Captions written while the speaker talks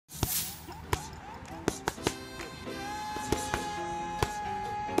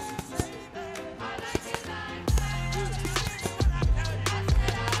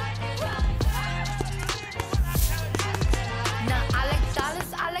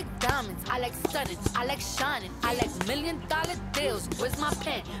stunning, I like shining, I like $1,000,000 deals. Where's my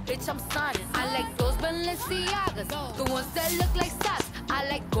pen? Bitch, I'm signing. I like those Balenciagas, the ones that look like socks. I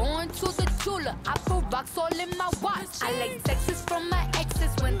like going to the Tula. I put rocks all in my watch. I like texts from my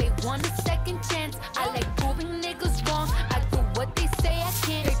exes when they want a second chance. I like proving niggas wrong. I do what they say I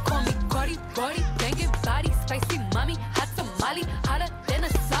can't. They call me Cardi, Cardi, banging body, spicy mommy, hot tamale, hotter than a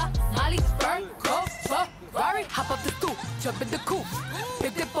Somali. Virgo, Ferrari, hop up the stoop, jump in the coupe,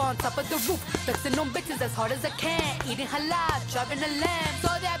 big dip on top of the roof, flexing on bitches as hard as I can, eating halal, driving a lamb. So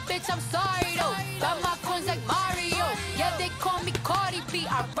that bitch, I'm sorry though. Got my coins like Mario. Yeah, they call me Cardi B.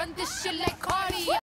 I run this shit like